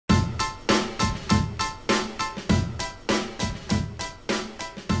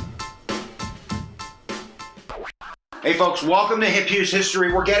Hey folks, welcome to HipHughes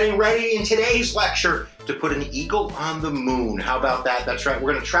History. We're getting ready in today's lecture to put an eagle on the moon. How about that? That's right.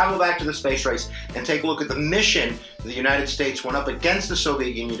 We're going to travel back to the space race and take a look at the mission the United States went up against the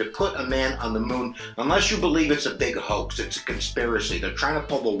Soviet Union to put a man on the moon. Unless you believe it's a big hoax, it's a conspiracy. They're trying to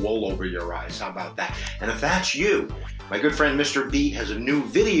pull the wool over your eyes. How about that? And if that's you, my good friend Mr. Beat has a new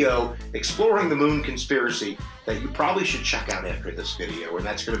video exploring the moon conspiracy that you probably should check out after this video, and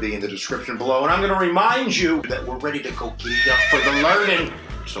that's going to be in the description below. And I'm going to remind you that we're ready to go geek up for the learning,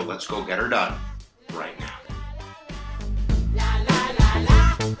 so let's go get her done right now.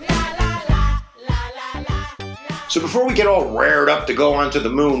 So before we get all rared up to go onto the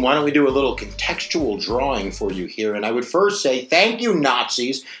moon, why don't we do a little contextual drawing for you here? And I would first say thank you,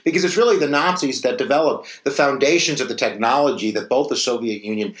 Nazis, because it's really the Nazis that developed the foundations of the technology that both the Soviet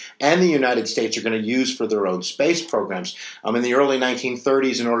Union and the United States are going to use for their own space programs. In the early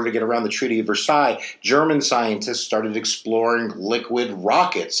 1930s, in order to get around the Treaty of Versailles, German scientists started exploring liquid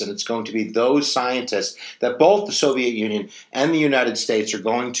rockets, and it's going to be those scientists that both the Soviet Union and the United States are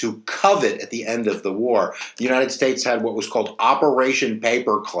going to covet at the end of the war. The United States had what was called Operation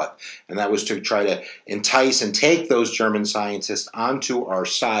Paperclip, and that was to try to entice and take those German scientists onto our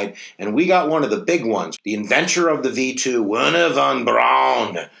side. And we got one of the big ones, the inventor of the V2, Wernher von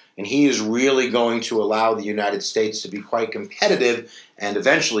Braun. And he is really going to allow the United States to be quite competitive and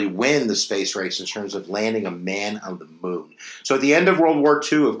eventually win the space race in terms of landing a man on the moon. So at the end of World War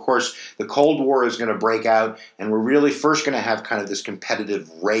II, of course, the Cold War is going to break out, and we're really first going to have kind of this competitive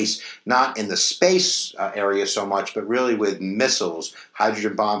race, not in the space area so much, but really with missiles,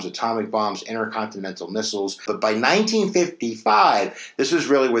 hydrogen bombs, atomic bombs, intercontinental missiles. But by 1955, this is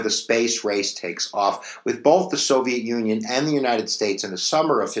really where the space race takes off, with both the Soviet Union and the United States in the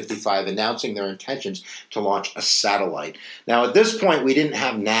summer of '55 announcing their intentions to launch a satellite. Now, at this point, we didn't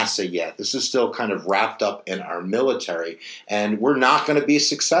have NASA yet. This is still kind of wrapped up in our military, and we're not going to be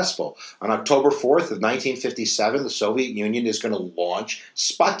successful. On October 4th of 1957, the Soviet Union is going to launch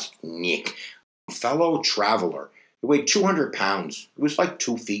Sputnik, a fellow traveler. It weighed 200 pounds. It was like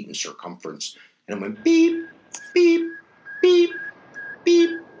 2 feet in circumference, and it went beep, beep, beep, beep,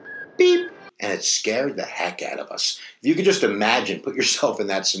 beep. And it scared the heck out of us. If you could just imagine, put yourself in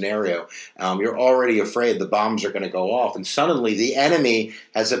that scenario, you're already afraid the bombs are going to go off, and suddenly the enemy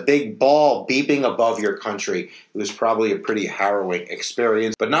has a big ball beeping above your country. It was probably a pretty harrowing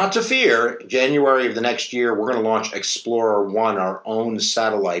experience. But not to fear, January of the next year, we're going to launch Explorer 1, our own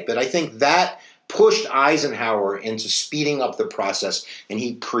satellite. But I think that pushed Eisenhower into speeding up the process, and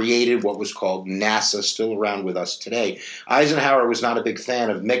he created what was called NASA, still around with us today. Eisenhower was not a big fan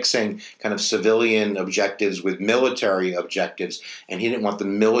of mixing kind of civilian objectives with military objectives, and he didn't want the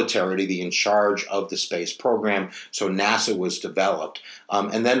military to be in charge of the space program, so NASA was developed.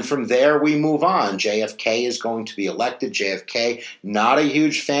 And then from there, we move on. JFK is going to be elected. JFK, not a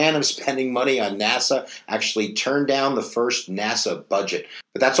huge fan of spending money on NASA, actually turned down the first NASA budget.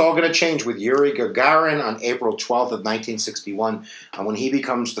 But that's all going to change with Yuri Gagarin on April 12th of 1961, when he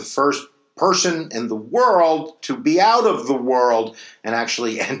becomes the first person in the world to be out of the world and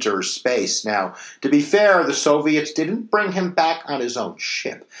actually enter space. Now, to be fair, the Soviets didn't bring him back on his own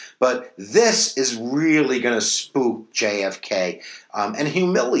ship, but this is really going to spook JFK and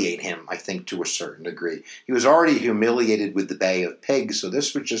humiliate him, I think, to a certain degree. He was already humiliated with the Bay of Pigs, so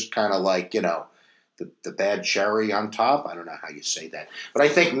this was just kind of like, you know, the bad cherry on top. I don't know how you say that. But I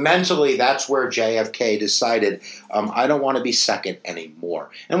think mentally that's where JFK decided, I don't want to be second anymore.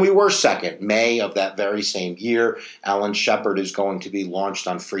 And we were second. May of that very same year, Alan Shepard is going to be launched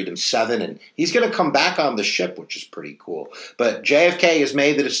on Freedom 7, and he's going to come back on the ship, which is pretty cool. But JFK has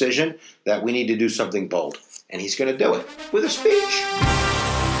made the decision that we need to do something bold, and he's going to do it with a speech.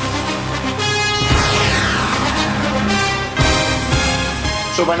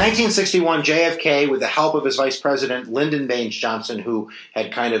 So by 1961, JFK, with the help of his vice president, Lyndon Baines Johnson, who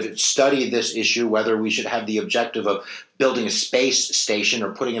had kind of studied this issue, whether we should have the objective of building a space station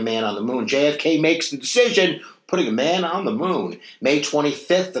or putting a man on the moon, JFK makes the decision, putting a man on the moon. May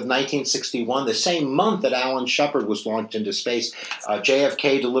 25th of 1961, the same month that Alan Shepard was launched into space,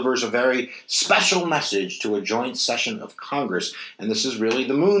 JFK delivers a very special message to a joint session of Congress. And this is really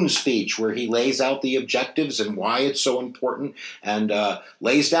the moon speech, where he lays out the objectives and why it's so important, and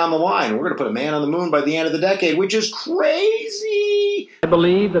lays down the line. We're going to put a man on the moon by the end of the decade, which is crazy. I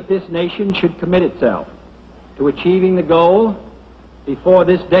believe that this nation should commit itself to achieving the goal before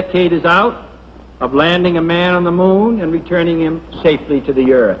this decade is out of landing a man on the moon and returning him safely to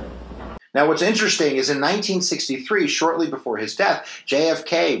the earth. Now, what's interesting is in 1963, shortly before his death,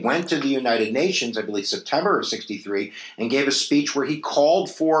 JFK went to the United Nations, I believe September of 63, and gave a speech where he called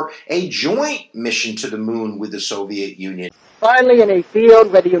for a joint mission to the moon with the Soviet Union. Finally, in a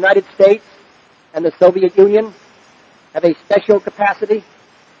field where the United States and the Soviet Union have a special capacity,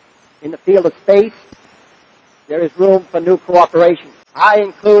 in the field of space, there is room for new cooperation. I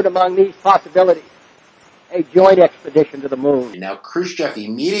include among these possibilities a joint expedition to the moon. Now, Khrushchev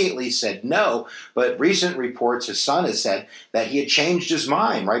immediately said no, but recent reports, his son has said, that he had changed his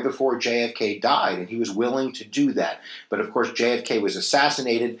mind right before JFK died, and he was willing to do that. But of course, JFK was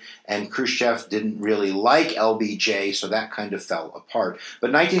assassinated, and Khrushchev didn't really like LBJ, so that kind of fell apart.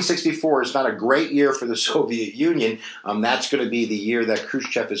 But 1964 is not a great year for the Soviet Union. That's going to be the year that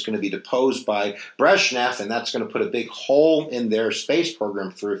Khrushchev is going to be deposed by Brezhnev, and that's going to put a big hole in their space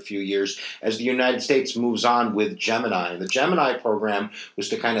program for a few years as the United States moves on with Gemini. And the Gemini program was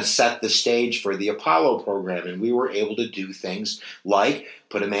to kind of set the stage for the Apollo program, and we were able to do things like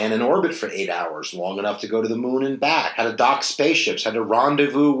put a man in orbit for 8 hours, long enough to go to the moon and back, how to dock spaceships, how to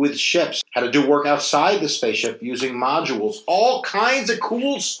rendezvous with ships, how to do work outside the spaceship using modules, all kinds of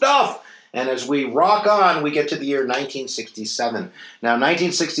cool stuff. And as we rock on, we get to the year 1967. Now,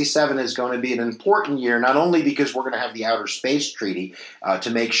 1967 is going to be an important year, not only because we're going to have the Outer Space Treaty to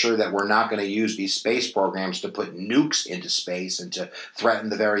make sure that we're not going to use these space programs to put nukes into space and to threaten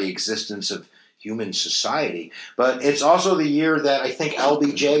the very existence of human society, but it's also the year that I think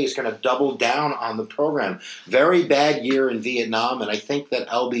LBJ is going to double down on the program. Very bad year in Vietnam, and I think that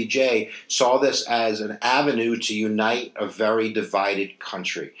LBJ saw this as an avenue to unite a very divided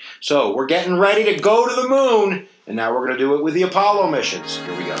country. So we're getting ready to go to the moon, and now we're going to do it with the Apollo missions.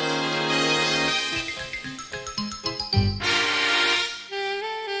 Here we go.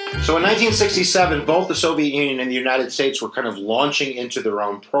 So in 1967, both the Soviet Union and the United States were kind of launching into their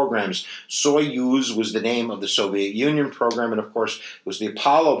own programs. Soyuz was the name of the Soviet Union program, and of course, it was the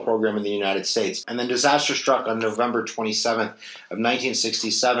Apollo program in the United States. And then disaster struck on November 27th of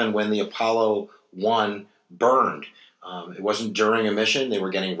 1967 when the Apollo 1 burned. It wasn't during a mission. They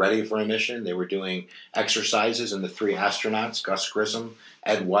were getting ready for a mission. They were doing exercises, and the three astronauts, Gus Grissom,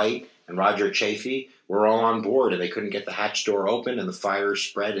 Ed White, and Roger Chaffee, were all on board, and they couldn't get the hatch door open, and the fire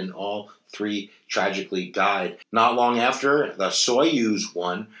spread, and all three tragically died. Not long after, the Soyuz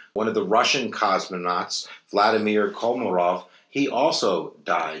 1, one of the Russian cosmonauts, Vladimir Komarov, he also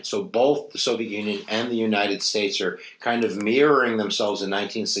died. So both the Soviet Union and the United States are kind of mirroring themselves in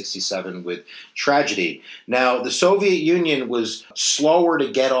 1967 with tragedy. Now, the Soviet Union was slower to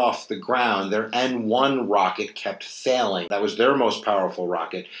get off the ground. Their N-1 rocket kept failing. That was their most powerful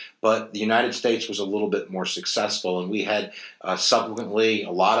rocket. But the United States was a little bit more successful, and we had subsequently a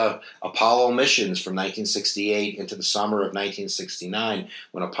lot of Apollo missions from 1968 into the summer of 1969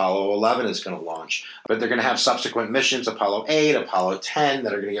 when Apollo 11 is going to launch. But they're going to have subsequent missions, Apollo 8, Apollo 10,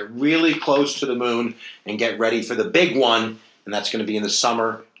 that are going to get really close to the moon and get ready for the big one, and that's going to be in the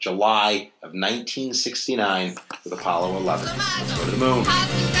summer, July of 1969 with Apollo 11. Let's go to the moon.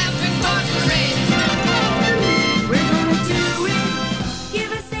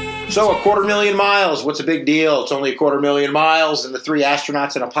 So, 250,000 miles, what's a big deal? It's only 250,000 miles, and the three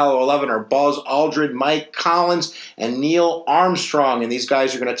astronauts in Apollo 11 are Buzz Aldrin, Mike Collins, and Neil Armstrong, and these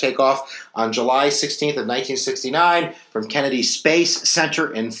guys are going to take off on July 16th of 1969 from Kennedy Space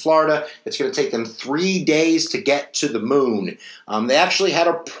Center in Florida. It's going to take them 3 days to get to the moon. They actually had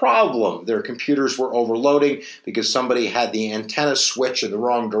a problem. Their computers were overloading because somebody had the antenna switch in the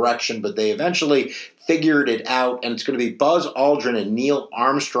wrong direction, but they eventually figured it out, and it's going to be Buzz Aldrin and Neil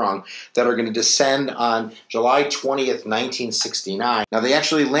Armstrong that are going to descend on July 20th, 1969. Now, they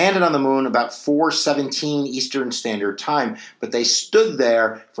actually landed on the moon about 4:17 Eastern Standard Time, but they stood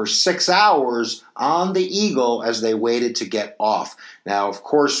there for 6 hours on the Eagle as they waited to get off. Now, of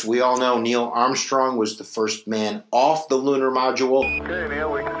course, we all know Neil Armstrong was the first man off the lunar module. Okay,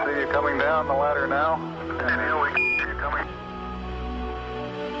 Neil, we can see you coming down the ladder now. Okay, Neil, we can see you coming.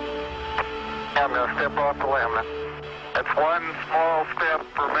 I'm going to step off the limb. That's one small step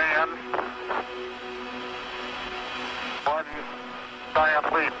for man, one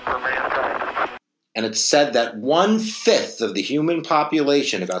giant leap for mankind. And it's said that 1/5 of the human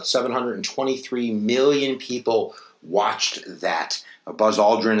population, about 723 million people, watched that. Buzz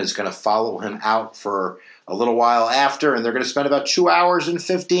Aldrin is going to follow him out for a little while after, and they're going to spend about 2 hours and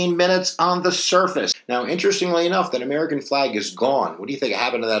 15 minutes on the surface. Now, interestingly enough, that American flag is gone. What do you think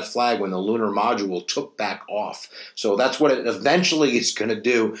happened to that flag when the lunar module took back off? So that's what it eventually is going to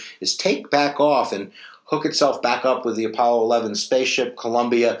do, is take back off, and hook itself back up with the Apollo 11 spaceship,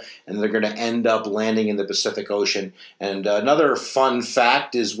 Columbia, and they're going to end up landing in the Pacific Ocean. And another fun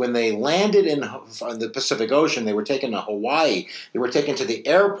fact is when they landed in the Pacific Ocean, they were taken to Hawaii. They were taken to the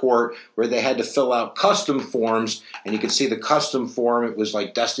airport where they had to fill out custom forms, and you can see the custom form. It was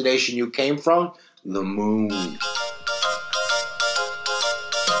like destination you came from, the moon.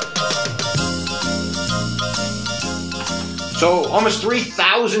 So almost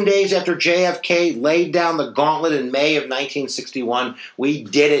 3,000 days after JFK laid down the gauntlet in May of 1961, we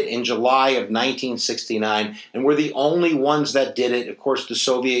did it in July of 1969, and we're the only ones that did it. Of course, the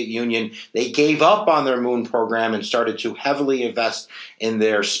Soviet Union, they gave up on their moon program and started to heavily invest in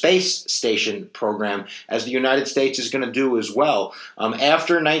their space station program, as the United States is going to do as well.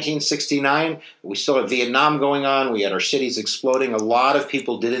 After 1969, we still have Vietnam going on. We had our cities exploding. A lot of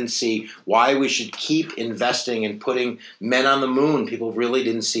people didn't see why we should keep investing and putting men on the moon. People really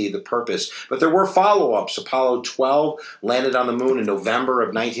didn't see the purpose. But there were follow-ups. Apollo 12 landed on the moon in November of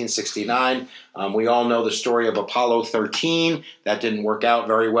 1969. We all know the story of Apollo 13. That didn't work out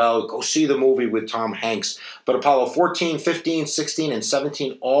very well. Go see the movie with Tom Hanks. But Apollo 14, 15, 16, and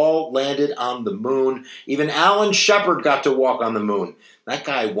 17 all landed on the moon. Even Alan Shepard got to walk on the moon. That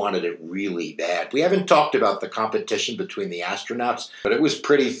guy wanted it really bad. We haven't talked about the competition between the astronauts, but it was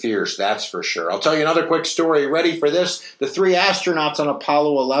pretty fierce, that's for sure. I'll tell you another quick story. Ready for this? The 3 astronauts on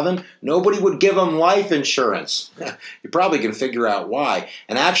Apollo 11, nobody would give them life insurance. You probably can figure out why.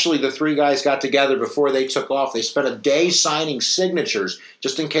 And actually, the 3 guys got together before they took off. They spent a day signing signatures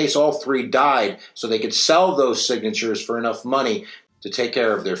just in case all 3 died, so they could sell those signatures for enough money to take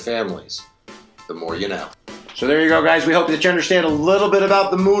care of their families. The more you know. So there you go, guys. We hope that you understand a little bit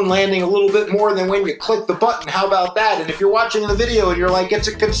about the moon landing, a little bit more than when you click the button. How about that? And if you're watching the video and you're like, it's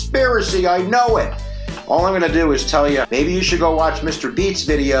a conspiracy, I know it. All I'm going to do is tell you, maybe you should go watch Mr. Beat's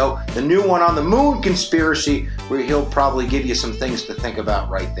video, the new one on the moon conspiracy, where he'll probably give you some things to think about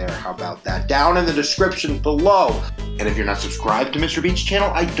right there. How about that? Down in the description below. And if you're not subscribed to Mr. Beat's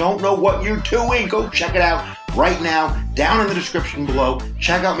channel, I don't know what you're doing. Go check it out right now, down in the description below.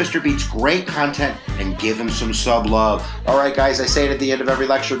 Check out Mr. Beat's great content and give him some sub love. All right, guys, I say it at the end of every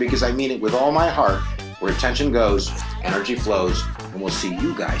lecture because I mean it with all my heart. Where attention goes, energy flows, and we'll see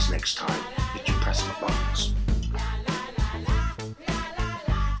you guys next time that you press the buttons.